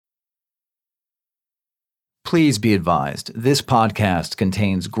Please be advised, this podcast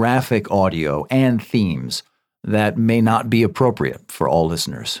contains graphic audio and themes that may not be appropriate for all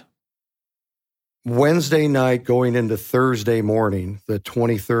listeners. Wednesday night going into Thursday morning, the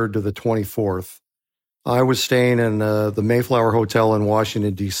 23rd to the 24th, I was staying in the Mayflower Hotel in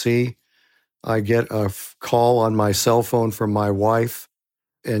Washington, D.C. I get a call on my cell phone from my wife,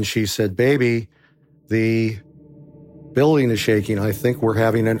 and she said, "Baby, the building is shaking. I think we're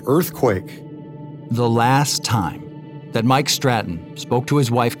having an earthquake." The last time that Mike Stratton spoke to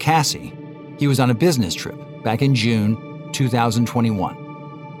his wife, Cassie, he was on a business trip back in June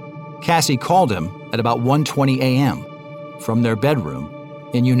 2021. Cassie called him at about 1:20 a.m. from their bedroom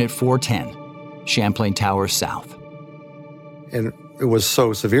in Unit 410, Champlain Towers South. And it was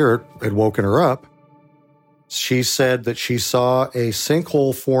so severe, it had woken her up. She said that she saw a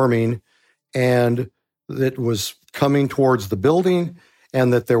sinkhole forming and that was coming towards the building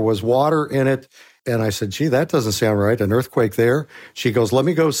and that there was water in it. And I said, "Gee, that doesn't sound right. An earthquake there?" She goes, "Let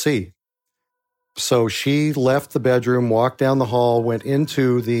me go see." So she left the bedroom, walked down the hall, went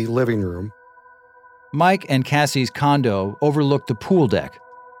into the living room. Mike and Cassie's condo overlooked the pool deck.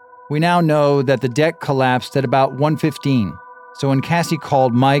 We now know that the deck collapsed at about 1:15. So when Cassie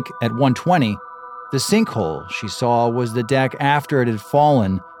called Mike at 1:20, the sinkhole she saw was the deck after it had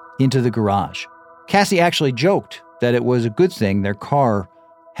fallen into the garage. Cassie actually joked that it was a good thing their car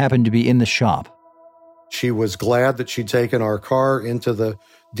happened to be in the shop. She was glad that she'd taken our car into the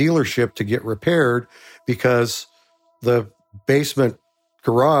dealership to get repaired because the basement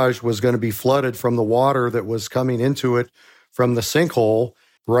garage was going to be flooded from the water that was coming into it from the sinkhole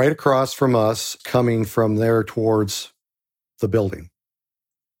right across from us, coming from there towards the building.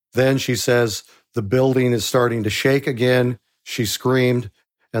 Then she says the building is starting to shake again. She screamed,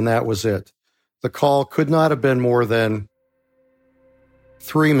 and that was it. The call could not have been more than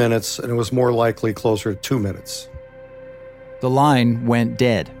 3 minutes, and it was more likely closer to 2 minutes. The line went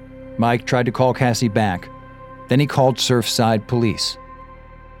dead. Mike tried to call Cassie back. Then he called Surfside police.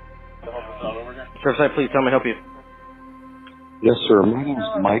 Surfside police, how may I help you? Yes, sir. My name is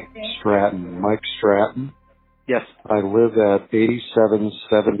Mike Stratton. Mike Stratton. Yes. I live at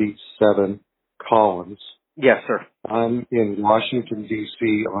 8777 Collins. Yes, sir. I'm in Washington,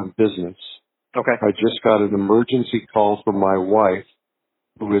 D.C. on business. Okay. I just got an emergency call from my wife,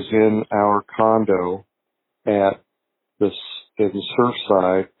 who is in our condo in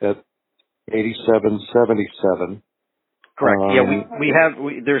Surfside at 8777. Correct.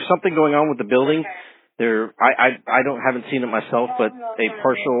 There's something going on with the building. I haven't seen it myself, but a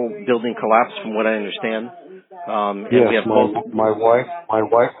partial building collapse from what I understand. Yes, my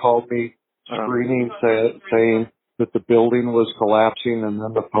wife called me screaming, saying that the building was collapsing, and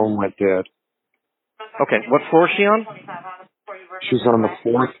then the phone went dead. Okay. What floor is she on? She's on the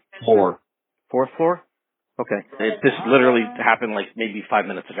 4th floor. 4th floor? Okay. This literally happened like maybe 5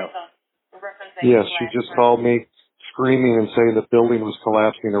 minutes ago. Yes, she just called me screaming and saying the building was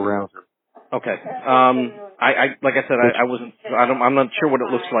collapsing around her. Okay. Like I said, I'm not sure what it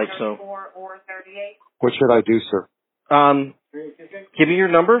looks like, so. What should I do, sir? Give me your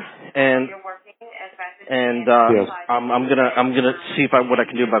number and yes. I'm gonna see what I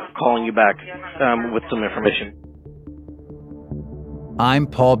can do about calling you back with some information. I'm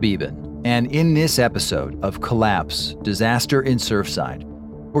Paul Beban, and in this episode of Collapse, Disaster in Surfside,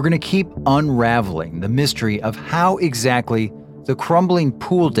 we're going to keep unraveling the mystery of how exactly the crumbling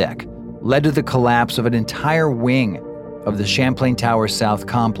pool deck led to the collapse of an entire wing of the Champlain Towers South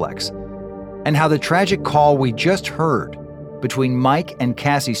complex, and how the tragic call we just heard between Mike and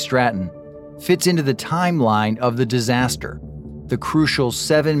Cassie Stratton fits into the timeline of the disaster, the crucial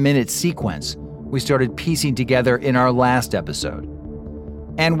 7-minute sequence we started piecing together in our last episode.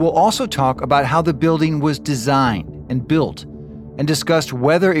 And we'll also talk about how the building was designed and built, and discussed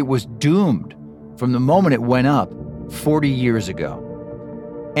whether it was doomed from the moment it went up 40 years ago.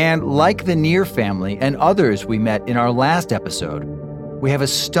 And like the Near family and others we met in our last episode, we have a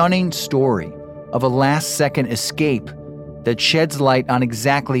stunning story of a last-second escape that sheds light on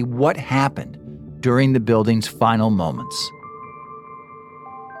exactly what happened during the building's final moments.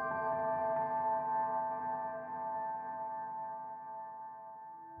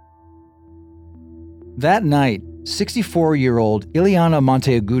 That night, 64-year-old Ileana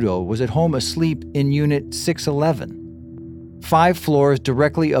Monteagudo was at home asleep in Unit 611, 5 floors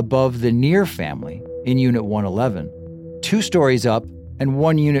directly above the Near family in Unit 111, 2 stories up and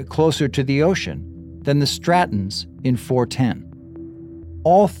 1 unit closer to the ocean than the Strattons in 410.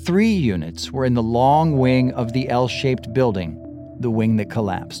 All 3 units were in the long wing of the L-shaped building, the wing that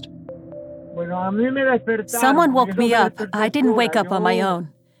collapsed. Someone woke me up. I didn't wake up on my own.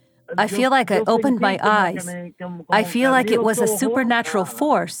 I feel like I opened my eyes. I feel like it was a supernatural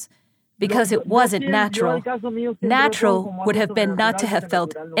force, because it wasn't natural. Natural would have been not to have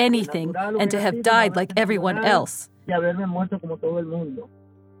felt anything and to have died like everyone else.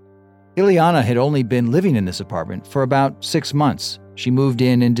 Ileana had only been living in this apartment for about 6 months. She moved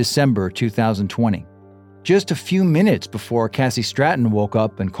in December 2020. Just a few minutes before Cassie Stratton woke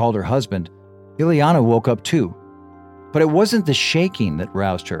up and called her husband, Ileana woke up too. But it wasn't the shaking that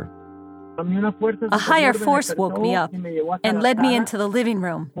roused her. A higher force woke me up and led me into the living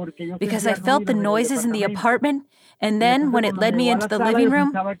room because I felt the noises in the apartment, and then when it led me into the living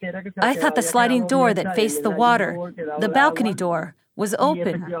room, I thought the sliding door that faced the water, the balcony door, was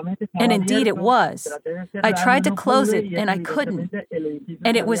open. And indeed it was. I tried to close it and I couldn't.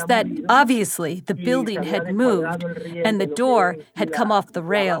 And it was that, obviously, the building had moved and the door had come off the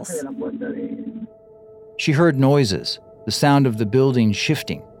rails. She heard noises, the sound of the building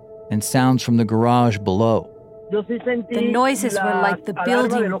shifting, and sounds from the garage below. The noises were like the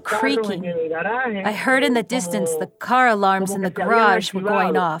building creaking. I heard in the distance the car alarms in the garage were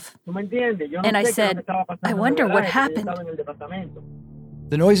going off. And I said, I wonder what happened.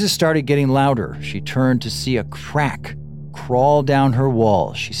 The noises started getting louder. She turned to see a crack crawl down her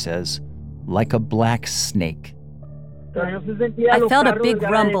wall, she says, like a black snake. I felt a big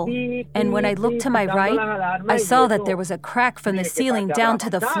rumble, and when I looked to my right, I saw that there was a crack from the ceiling down to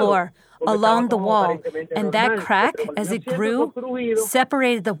the floor, along the wall, and that crack, as it grew,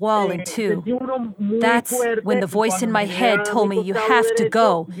 separated the wall in two. That's when the voice in my head told me, you have to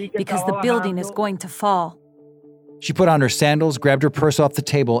go, because the building is going to fall. She put on her sandals, grabbed her purse off the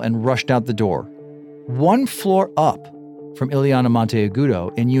table, and rushed out the door. 1 floor up from Ileana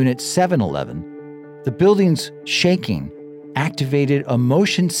Monteagudo in Unit 711, the building's shaking activated a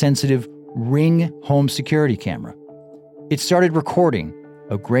motion-sensitive Ring home security camera. It started recording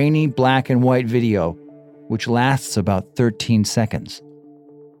a grainy black and white video, which lasts about 13 seconds.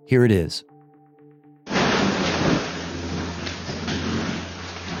 Here it is.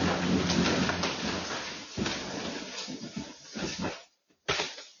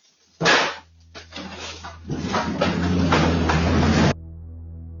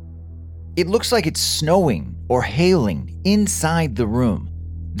 It looks like it's snowing or hailing inside the room.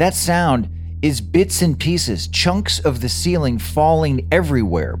 That sound is bits and pieces, chunks of the ceiling falling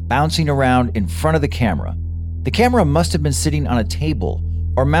everywhere, bouncing around in front of the camera. The camera must have been sitting on a table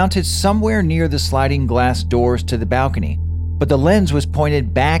or mounted somewhere near the sliding glass doors to the balcony, but the lens was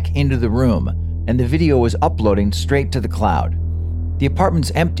pointed back into the room, and the video was uploading straight to the cloud. The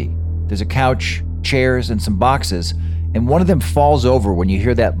apartment's empty. There's a couch, chairs, and some boxes, and one of them falls over when you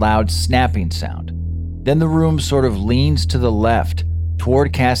hear that loud snapping sound. Then the room sort of leans to the left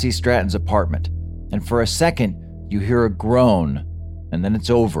toward Cassie Stratton's apartment, and for a second you hear a groan, and then it's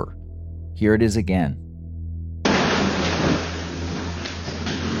over. Here it is again.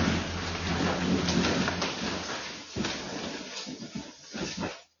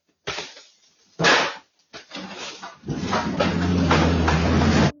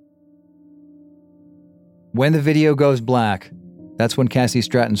 When the video goes black, that's when Cassie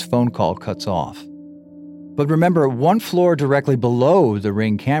Stratton's phone call cuts off. But remember, 1 floor directly below the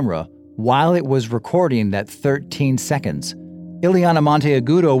Ring camera, while it was recording that 13 seconds, Ileana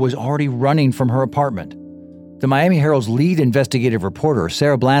Monteagudo was already running from her apartment. The Miami Herald's lead investigative reporter,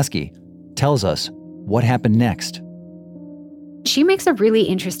 Sarah Blasky, tells us what happened next. She makes a really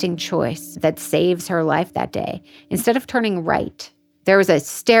interesting choice that saves her life that day. Instead of turning right, there was a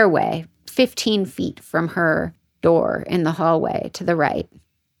stairway 15 feet from her door in the hallway to the right.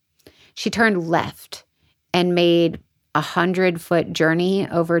 She turned left and made a 100-foot journey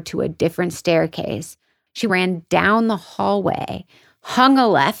over to a different staircase. She ran down the hallway, hung a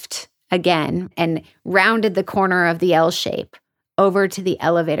left again, and rounded the corner of the L shape over to the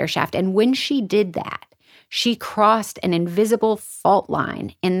elevator shaft. And when she did that, she crossed an invisible fault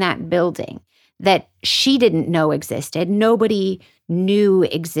line in that building that she didn't know existed. Nobody knew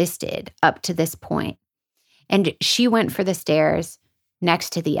existed up to this point. And she went for the stairs next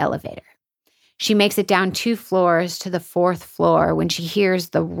to the elevator. She makes it down 2 floors to the 4th floor when she hears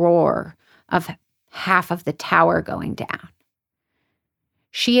the roar of half of the tower going down.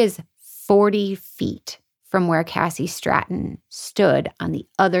 She is 40 feet from where Cassie Stratton stood on the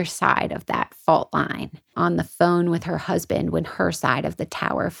other side of that fault line, on the phone with her husband when her side of the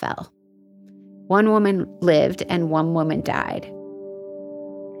tower fell. 1 woman lived and 1 woman died.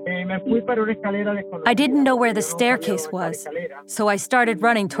 I didn't know where the staircase was, so I started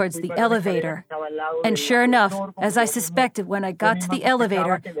running towards the elevator. And sure enough, as I suspected when I got to the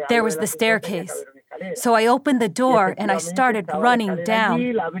elevator, there was the staircase. So I opened the door and I started running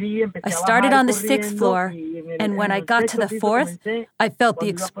down. I started on the 6th floor, and when I got to the 4th, I felt the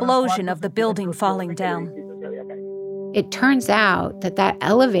explosion of the building falling down. It turns out that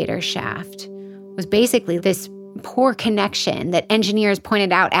elevator shaft was basically this poor connection that engineers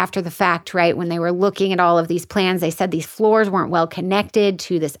pointed out after the fact, right? When they were looking at all of these plans, they said these floors weren't well connected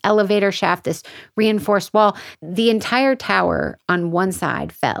to this elevator shaft, this reinforced wall. The entire tower on one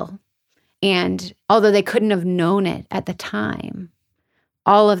side fell. And although they couldn't have known it at the time,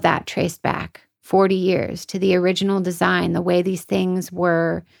 all of that traced back 40 years to the original design, the way these things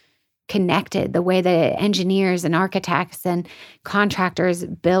were connected, the way that engineers and architects and contractors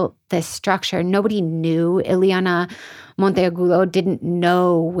built this structure. Nobody knew. Ileana Monteagudo didn't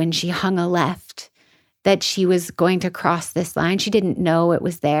know when she hung a left that she was going to cross this line. She didn't know it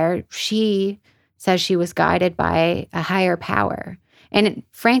was there. She says she was guided by a higher power. And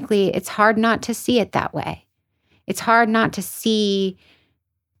frankly, it's hard not to see it that way. It's hard not to see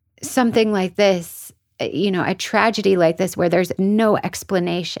something like this, a tragedy like this where there's no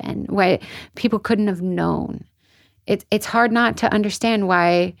explanation, why people couldn't have known. It's hard not to understand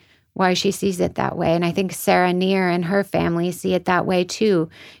why she sees it that way. And I think Sarah Neer and her family see it that way too.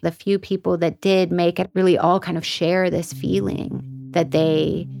 The few people that did make it really all kind of share this feeling that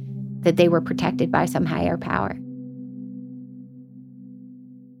they were protected by some higher power.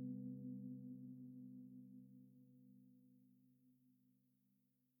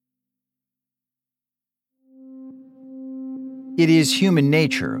 It is human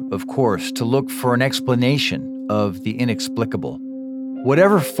nature, of course, to look for an explanation of the inexplicable.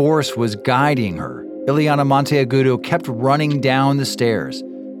 Whatever force was guiding her, Ileana Monteagudo kept running down the stairs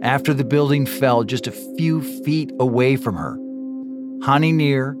after the building fell just a few feet away from her. Hani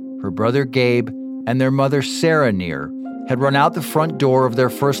Neer, her brother Gabe, and their mother Sarah Neer had run out the front door of their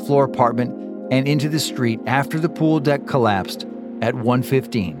first-floor apartment and into the street after the pool deck collapsed at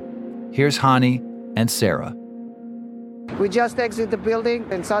 1:15. Here's Hani and Sarah. We just exited the building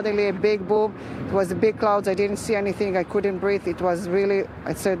and suddenly a big boom. It was a big clouds. I didn't see anything. I couldn't breathe. It was really,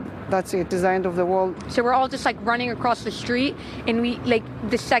 I said, that's it. It's the end of the world. So we're all just running across the street. And we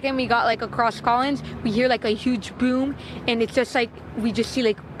the second we got across Collins, we hear a huge boom. And it's just we just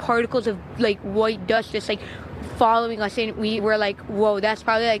see particles of white dust just following us. And we were whoa, that's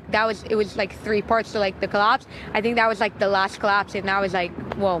probably it was 3 parts to the collapse. I think that was the last collapse. And that was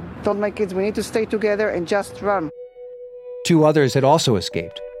whoa. I told my kids, we need to stay together and just run. 2 others had also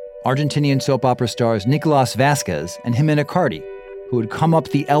escaped, Argentinian soap opera stars Nicolas Vasquez and Jimena Cardi, who had come up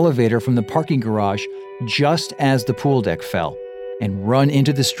the elevator from the parking garage just as the pool deck fell and run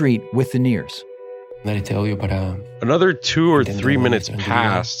into the street with the Neers. Another 2 or 3 minutes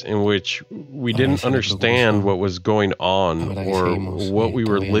passed in which we didn't understand what was going on or what we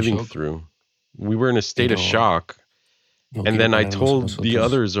were living through. We were in a state of shock. And then I told the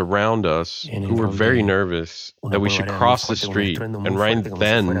others around us, who were very nervous, that we should cross the street. And right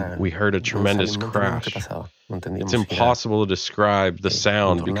then, we heard a tremendous crash. It's impossible to describe the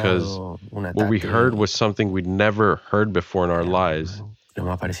sound because what we heard was something we'd never heard before in our lives.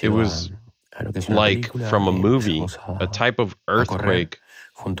 It was like from a movie, a type of earthquake,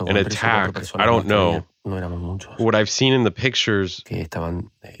 an attack. I don't know. What I've seen in the pictures,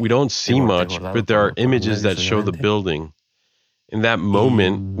 we don't see much, but there are images that show the building. In that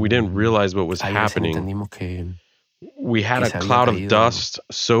moment, we didn't realize what was happening. We had a cloud of dust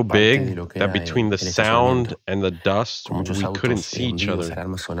so big that between the sound and the dust, we couldn't see each other.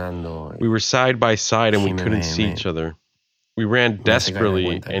 We were side by side and we couldn't see each other. We ran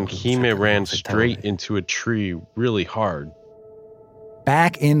desperately, and Jime ran straight into a tree really hard.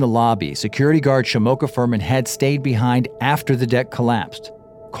 Back in the lobby, security guard Shamoka Furman had stayed behind after the deck collapsed,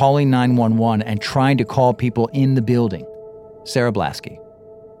 calling 911 and trying to call people in the building. Sarah Blasky.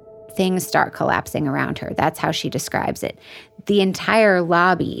 Things start collapsing around her. That's how she describes it. The entire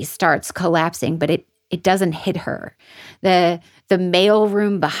lobby starts collapsing, but it doesn't hit her. The mail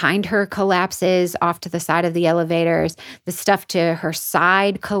room behind her collapses off to the side of the elevators. The stuff to her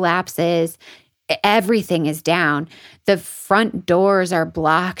side collapses. Everything is down. The front doors are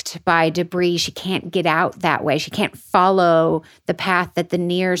blocked by debris. She can't get out that way. She can't follow the path that the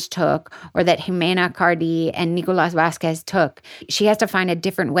Neers took or that Jimena Cardi and Nicolas Vasquez took. She has to find a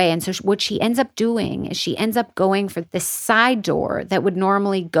different way. And so what she ends up doing is she ends up going for the side door that would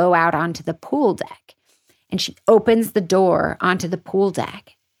normally go out onto the pool deck. And she opens the door onto the pool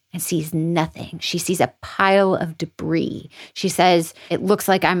deck and sees nothing. She sees a pile of debris. She says, it looks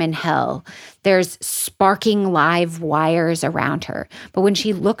like I'm in hell. There's sparking live wires around her. But when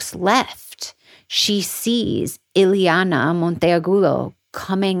she looks left, she sees Ileana Monteagudo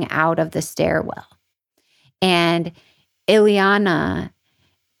coming out of the stairwell. And Ileana,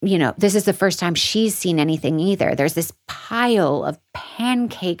 this is the first time she's seen anything either. There's this pile of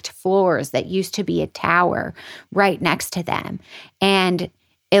pancaked floors that used to be a tower right next to them. And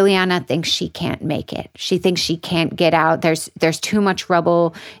Ileana thinks she can't make it. She thinks she can't get out. There's too much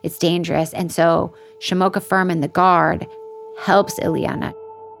rubble. It's dangerous. And so Shamoka Furman, the guard, helps Ileana.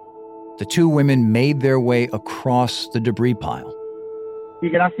 The two women made their way across the debris pile.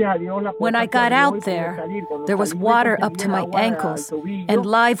 When I got out there was water up to my ankles and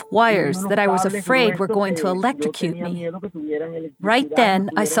live wires that I was afraid were going to electrocute me. Right then,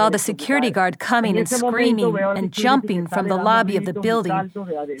 I saw the security guard coming and screaming and jumping from the lobby of the building,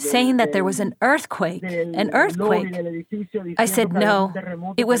 saying that there was an earthquake. An earthquake? I said, no,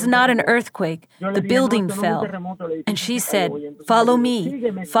 it was not an earthquake. The building fell. And she said, follow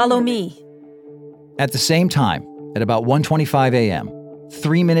me, follow me. At the same time, at about 1:25 a.m.,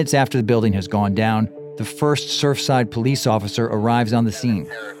 3 minutes after the building has gone down, the first Surfside police officer arrives on the scene.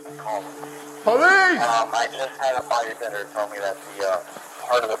 Police! I just had a firefighter tell me that the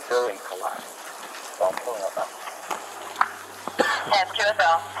part of the building collapsed. So I'm pulling up now.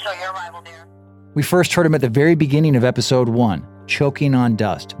 QSL, show your arrival there. We first heard him at the very beginning of episode 1, choking on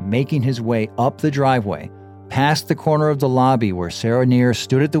dust, making his way up the driveway, past the corner of the lobby where Sarah Neer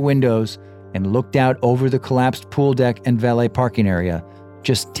stood at the windows and looked out over the collapsed pool deck and valet parking area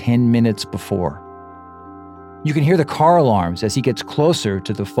just 10 minutes before. You can hear the car alarms as he gets closer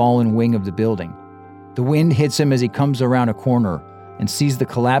to the fallen wing of the building. The wind hits him as he comes around a corner and sees the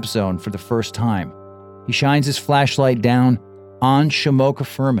collapse zone for the first time. He shines his flashlight down on Shamoka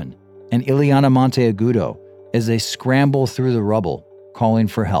Furman and Ileana Monteagudo as they scramble through the rubble, calling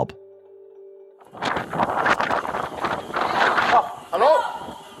for help. Hello?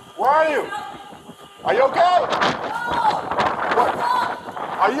 Where are you? Are you okay? What?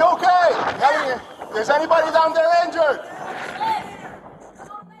 Are you okay? Is anybody down there injured?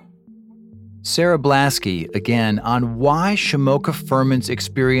 Sarah Blasky, again, on why Shamoka Furman's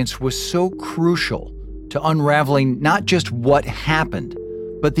experience was so crucial to unraveling not just what happened,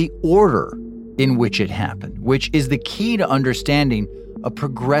 but the order in which it happened, which is the key to understanding a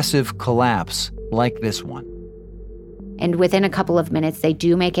progressive collapse like this one. And within a couple of minutes, they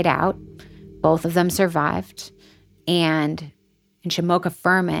do make it out. Both of them survived. And Shamoka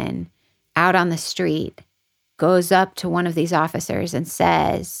Furman, out on the street, goes up to one of these officers and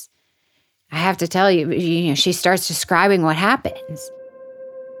says, I have to tell you, she starts describing what happens.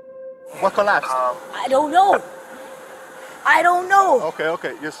 What collapsed? I don't know.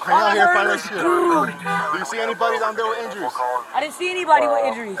 Okay. Just hang out here, find us here. Do you see anybody down there with injuries? I didn't see anybody with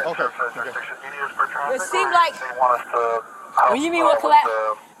injuries. Okay. It seemed like, when you mean what collapsed?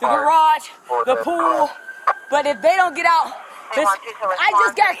 The garage, the pool. But if they don't get out, I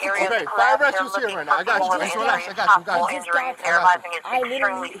just got okay, fire rescue's here right now. I got you. Just relax. I got you. I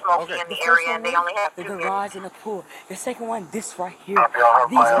literally the first one, the garage and the pool. The second one, this right here.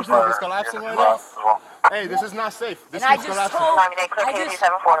 This collapsing right now? Hey, this is not safe. This is collapsing.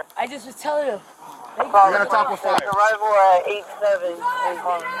 I just was telling them. You gotta talk with fire. Arrival at 87.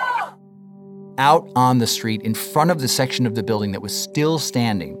 Out on the street in front of the section of the building that was still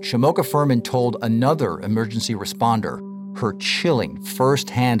standing, Shamoka Furman told another emergency responder her chilling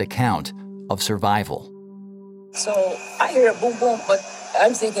first-hand account of survival. So I hear a boom, boom, but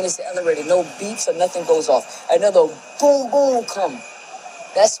I'm thinking it's the elevator. No beeps or nothing goes off. Another boom, boom come.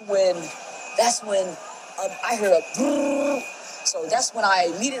 That's when I heard a brrr. So that's when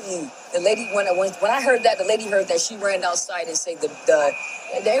I immediately, the lady, when I heard that, the lady heard that, she ran outside and said the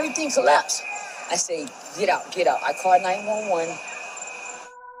everything collapsed. I say, get out. I called 911.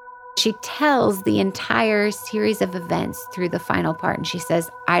 She tells the entire series of events through the final part, and she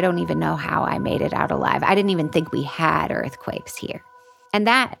says, I don't even know how I made it out alive. I didn't even think we had earthquakes here. And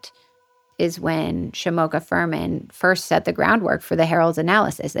that is when Shamoka Furman first set the groundwork for the Herald's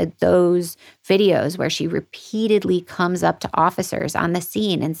analysis. Those videos where she repeatedly comes up to officers on the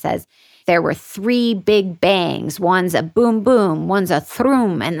scene and says, there were 3 big bangs. One's a boom, boom. One's a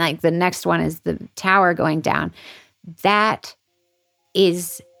throom. And like the next one is the tower going down. That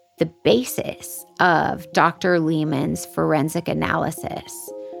is the basis of Dr. Lehman's forensic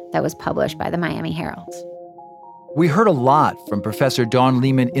analysis that was published by the Miami Herald. We heard a lot from Professor Dawn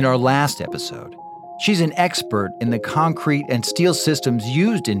Lehman in our last episode. She's an expert in the concrete and steel systems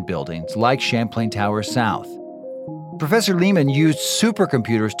used in buildings like Champlain Tower South. Professor Lehman used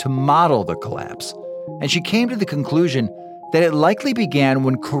supercomputers to model the collapse, and she came to the conclusion that it likely began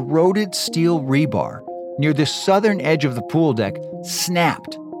when corroded steel rebar near the southern edge of the pool deck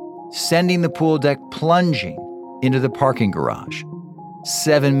snapped, sending the pool deck plunging into the parking garage.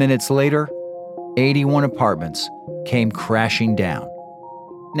 7 minutes later, 81 apartments came crashing down.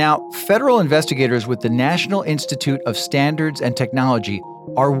 Now, federal investigators with the National Institute of Standards and Technology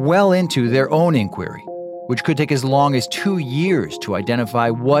are well into their own inquiry, which could take as long as 2 years to identify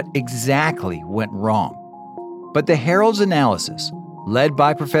what exactly went wrong. But the Herald's analysis, led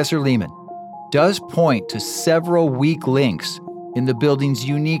by Professor Lehman, does point to several weak links in the building's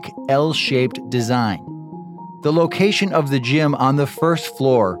unique L-shaped design. The location of the gym on the first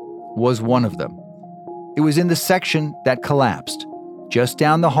floor was one of them. It was in the section that collapsed, just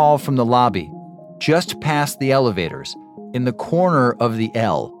down the hall from the lobby, just past the elevators, in the corner of the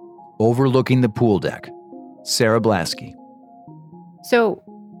L, overlooking the pool deck. Sarah Blasky. So,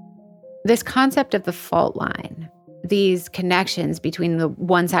 this concept of the fault line, these connections between the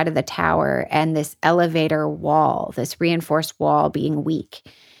one side of the tower and this elevator wall, this reinforced wall being weak,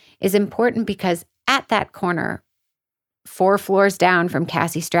 is important because at that corner, 4 floors down from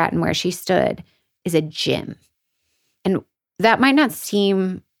Cassie Stratton where she stood, is a gym. And that might not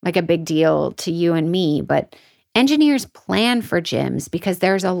seem like a big deal to you and me, but engineers plan for gyms because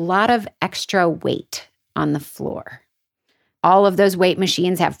there's a lot of extra weight on the floor. All of those weight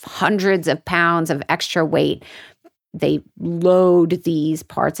machines have hundreds of pounds of extra weight. They load these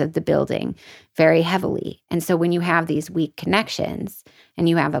parts of the building very heavily. And so when you have these weak connections and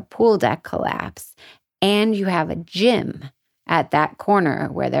you have a pool deck collapse and you have a gym at that corner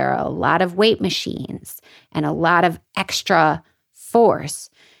where there are a lot of weight machines and a lot of extra force,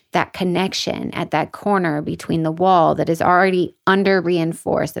 that connection at that corner between the wall that is already under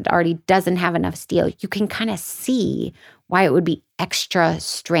reinforced, that already doesn't have enough steel, you can kind of see why it would be extra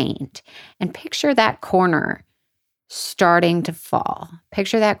strained. And picture that corner starting to fall.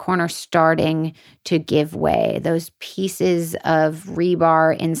 Picture that corner starting to give way. Those pieces of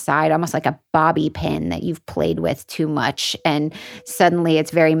rebar inside, almost like a bobby pin that you've played with too much, and suddenly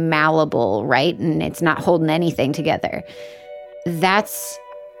it's very malleable, right? And it's not holding anything together. That's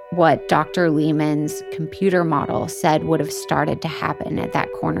what Dr. Lehman's computer model said would have started to happen at that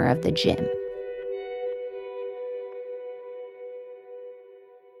corner of the gym.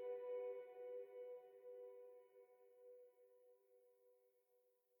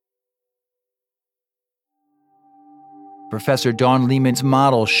 Professor Don Lehman's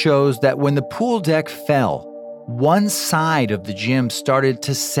model shows that when the pool deck fell, one side of the gym started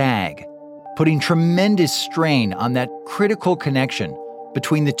to sag, putting tremendous strain on that critical connection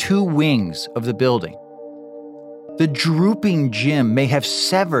between the 2 wings of the building. The drooping gym may have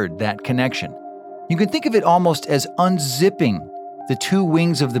severed that connection. You can think of it almost as unzipping the 2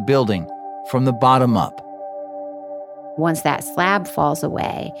 wings of the building from the bottom up. Once that slab falls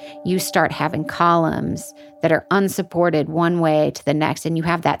away, you start having columns that are unsupported one way to the next, and you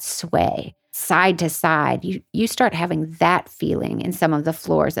have that sway side to side. You start having that feeling in some of the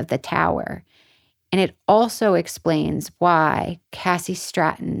floors of the tower. And it also explains why Cassie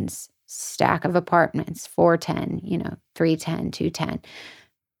Stratton's stack of apartments, 410, 310, 210,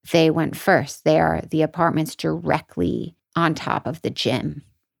 they went first. They are the apartments directly on top of the gym,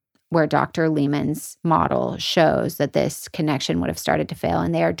 where Dr. Lehman's model shows that this connection would have started to fail.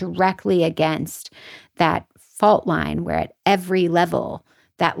 And they are directly against that fault line where at every level,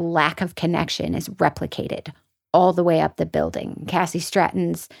 that lack of connection is replicated all the way up the building. Cassie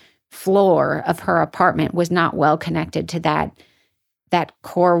Stratton's floor of her apartment was not well connected to that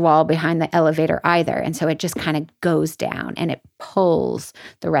core wall behind the elevator either. And so it just kind of goes down and it pulls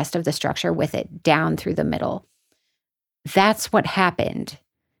the rest of the structure with it down through the middle. That's what happened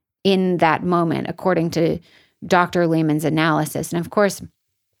in that moment, according to Dr. Lehman's analysis. And of course,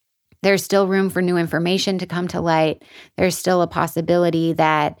 there's still room for new information to come to light. There's still a possibility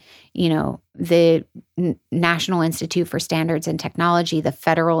that, the National Institute for Standards and Technology, the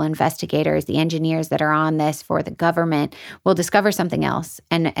federal investigators, the engineers that are on this for the government will discover something else.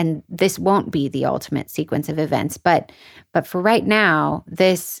 And this won't be the ultimate sequence of events. But for right now,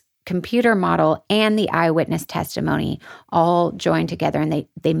 this computer model and the eyewitness testimony all join together and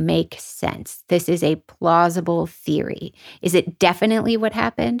they make sense. This is a plausible theory. Is it definitely what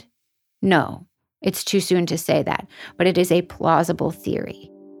happened? No, it's too soon to say that, but it is a plausible theory.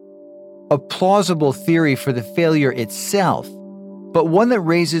 A plausible theory for the failure itself, but one that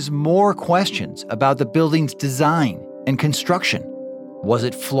raises more questions about the building's design and construction. Was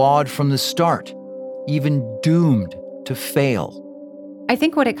it flawed from the start, even doomed to fail? I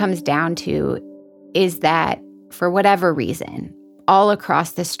think what it comes down to is that, for whatever reason, all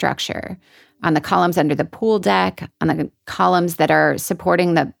across the structure, on the columns under the pool deck, on the columns that are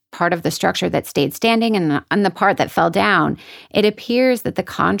supporting the part of the structure that stayed standing, and on the part that fell down, it appears that the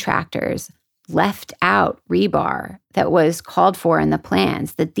contractors left out rebar that was called for in the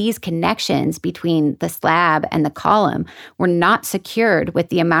plans, that these connections between the slab and the column were not secured with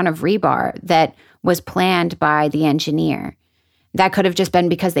the amount of rebar that was planned by the engineer. That could have just been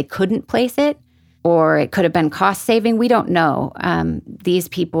because they couldn't place it, or it could have been cost saving. We don't know. These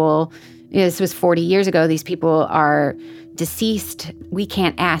people, this was 40 years ago, these people are deceased. We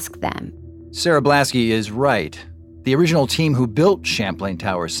can't ask them. Sarah Blasky is right. The original team who built Champlain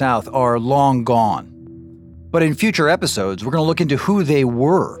Tower South are long gone. But in future episodes, we're going to look into who they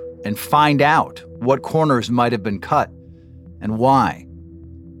were and find out what corners might have been cut and why.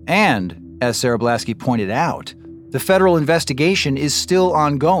 And, as Sarah Blasky pointed out, the federal investigation is still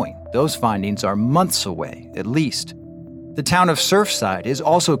ongoing. Those findings are months away, at least. The town of Surfside is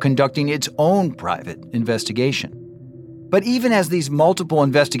also conducting its own private investigation. But even as these multiple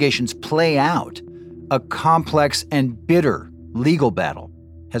investigations play out, a complex and bitter legal battle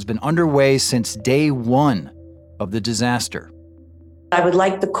has been underway since day one of the disaster. I would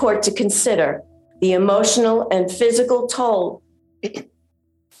like the court to consider the emotional and physical toll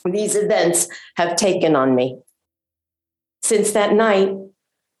these events have taken on me. Since that night,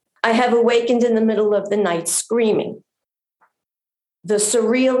 I have awakened in the middle of the night screaming. The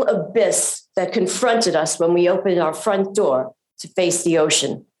surreal abyss that confronted us when we opened our front door to face the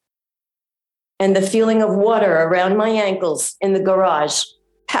ocean. And the feeling of water around my ankles in the garage,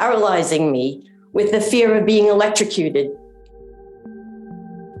 paralyzing me with the fear of being electrocuted.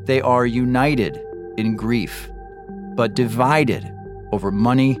 They are united in grief, but divided over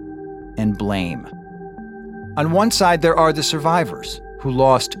money and blame. On one side, there are the survivors who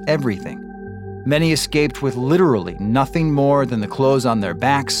lost everything. Many escaped with literally nothing more than the clothes on their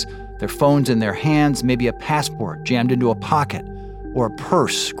backs, their phones in their hands, maybe a passport jammed into a pocket, or a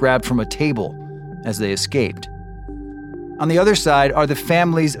purse grabbed from a table as they escaped. On the other side are the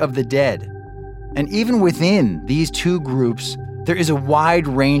families of the dead. And even within these two groups, there is a wide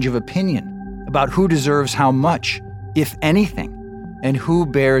range of opinion about who deserves how much, if anything, and who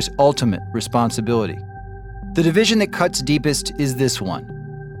bears ultimate responsibility. The division that cuts deepest is this one.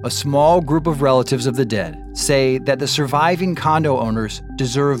 A small group of relatives of the dead say that the surviving condo owners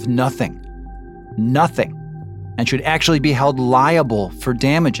deserve nothing, and should actually be held liable for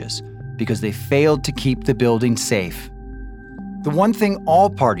damages because they failed to keep the building safe. The one thing all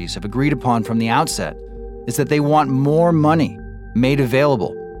parties have agreed upon from the outset is that they want more money made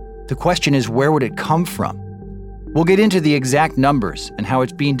available. The question is, where would it come from? We'll get into the exact numbers and how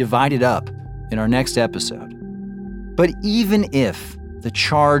it's being divided up in our next episode. But even if the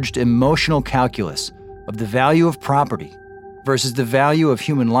charged emotional calculus of the value of property versus the value of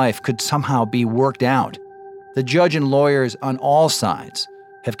human life could somehow be worked out, the judge and lawyers on all sides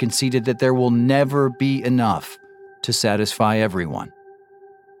have conceded that there will never be enough to satisfy everyone.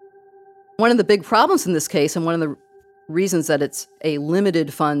 One of the big problems in this case, and one of the reasons that it's a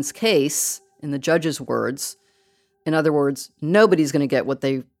limited funds case, in the judge's words, in other words, nobody's going to get what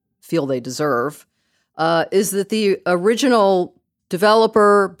they feel they deserve, is that the original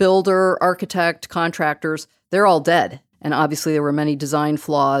developer, builder, architect, contractors, they're all dead. And obviously there were many design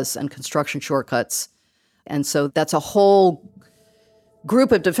flaws and construction shortcuts. And so that's a whole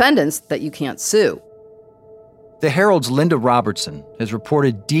group of defendants that you can't sue. The Herald's Linda Robertson has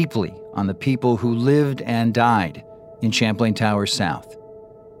reported deeply on the people who lived and died in Champlain Tower South.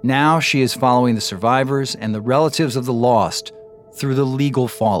 Now she is following the survivors and the relatives of the lost through the legal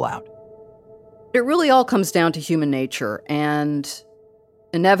fallout. It really all comes down to human nature, and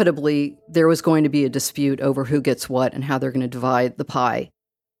inevitably there was going to be a dispute over who gets what and how they're going to divide the pie.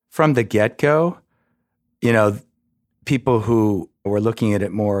 From the get-go, people who were looking at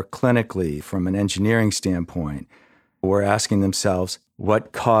it more clinically from an engineering standpoint were asking themselves,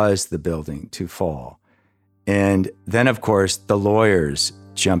 what caused the building to fall? And then, of course, the lawyers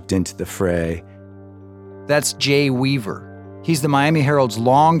jumped into the fray. That's Jay Weaver. He's the Miami Herald's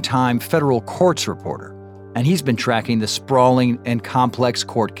longtime federal courts reporter, and he's been tracking the sprawling and complex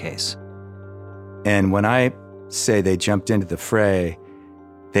court case. And when I say they jumped into the fray,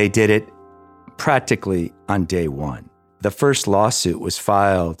 they did it practically on day one. The first lawsuit was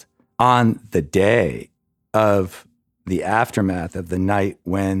filed on the day of the aftermath of the night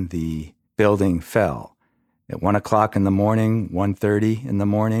when the building fell. At 1 o'clock in the morning, 1:30 in the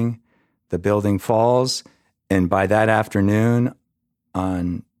morning, the building falls. And by that afternoon,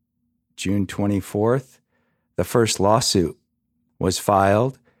 on June 24th, the first lawsuit was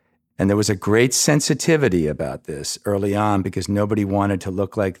filed. And there was a great sensitivity about this early on because nobody wanted to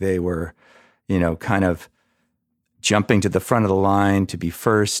look like they were, kind of jumping to the front of the line to be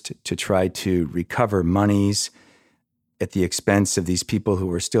first to try to recover monies. at the expense of these people who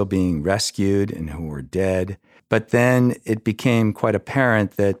were still being rescued and who were dead. But then it became quite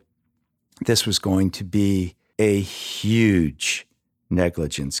apparent that this was going to be a huge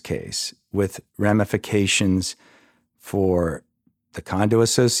negligence case with ramifications for the condo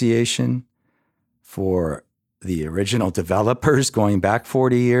association, for the original developers going back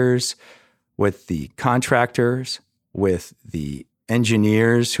 40 years, with the contractors, with the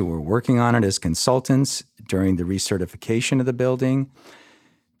engineers who were working on it as consultants during the recertification of the building,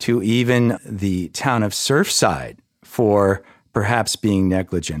 to even the town of Surfside for perhaps being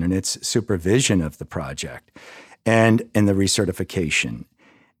negligent in its supervision of the project and in the recertification,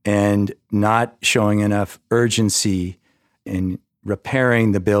 and not showing enough urgency in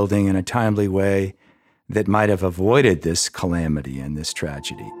repairing the building in a timely way that might have avoided this calamity and this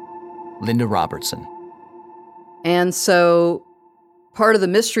tragedy. Linda Robertson. And so part of the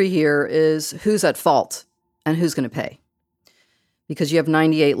mystery here is who's at fault and who's going to pay. Because you have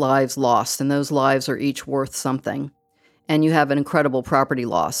 98 lives lost, and those lives are each worth something. And you have an incredible property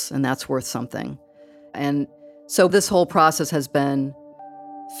loss, and that's worth something. And so this whole process has been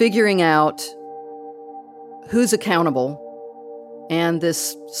figuring out who's accountable and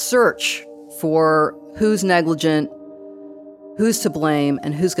this search for who's negligent, who's to blame,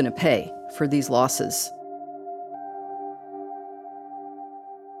 and who's going to pay for these losses.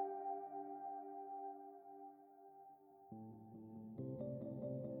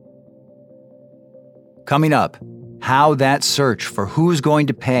 Coming up, how that search for who's going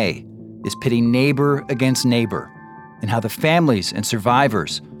to pay is pitting neighbor against neighbor, and how the families and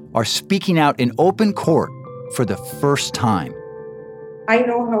survivors are speaking out in open court for the first time. I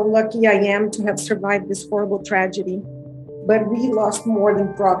know how lucky I am to have survived this horrible tragedy, but we lost more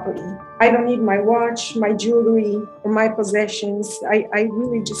than property. I don't need my watch, my jewelry, or my possessions. I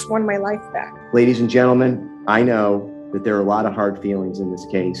really just want my life back. Ladies and gentlemen, I know that there are a lot of hard feelings in this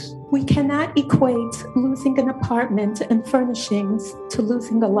case. We cannot equate losing an apartment and furnishings to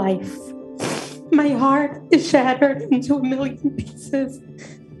losing a life. My heart is shattered into a million pieces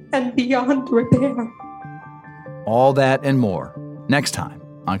and beyond repair. All that and more next time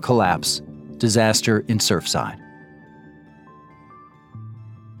on Collapse: Disaster in Surfside.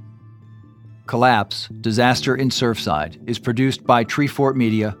 Collapse: Disaster in Surfside is produced by Treefort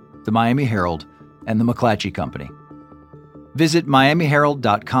Media, the Miami Herald, and the McClatchy Company. Visit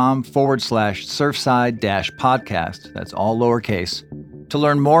miamiherald.com/surfside-podcast, that's all lowercase, to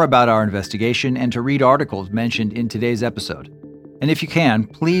learn more about our investigation and to read articles mentioned in today's episode. And if you can,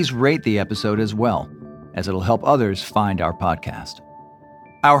 please rate the episode as well, as it'll help others find our podcast.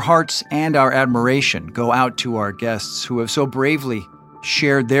 Our hearts and our admiration go out to our guests who have so bravely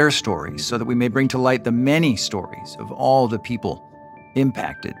shared their stories so that we may bring to light the many stories of all the people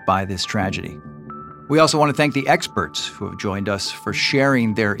impacted by this tragedy. We also want to thank the experts who have joined us for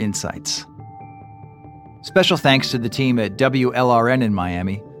sharing their insights. Special thanks to the team at WLRN in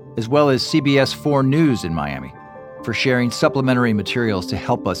Miami, as well as CBS 4 News in Miami, for sharing supplementary materials to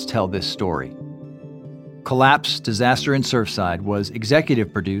help us tell this story. Collapse: Disaster in Surfside was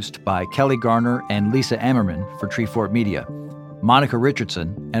executive produced by Kelly Garner and Lisa Ammerman for Treefort Media, Monica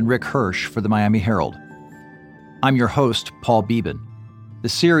Richardson and Rick Hirsch for the Miami Herald. I'm your host, Paul Beban. The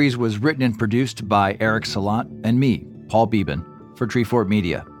series was written and produced by Eric Salant and me, Paul Beban, for Treefort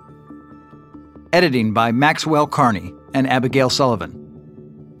Media. Editing by Maxwell Carney and Abigail Sullivan.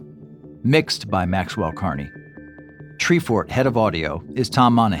 Mixed by Maxwell Carney. Treefort Head of Audio is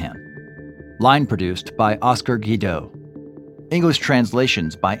Tom Monahan. Line produced by Oscar Guido. English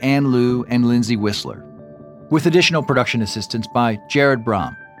translations by Ann Liu and Lindsay Whistler. With additional production assistance by Jared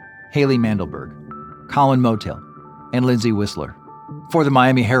Brom, Haley Mandelberg, Colin Motel, and Lindsay Whistler. For the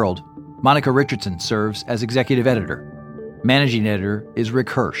Miami Herald, Monica Richardson serves as executive editor. Managing editor is Rick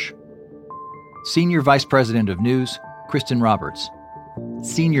Hirsch. Senior Vice President of News, Kristen Roberts.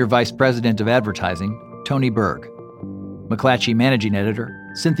 Senior Vice President of Advertising, Tony Berg. McClatchy Managing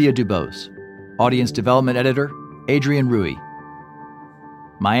Editor, Cynthia Dubose. Audience Development Editor, Adrian Rui.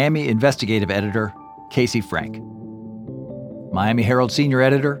 Miami Investigative Editor, Casey Frank. Miami Herald Senior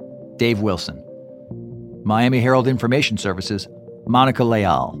Editor, Dave Wilson. Miami Herald Information Services, Monica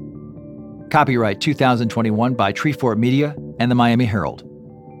Leal. Copyright 2021 by Treefort Media and the Miami Herald.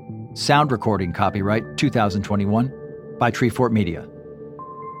 Sound recording copyright 2021 by Treefort Media.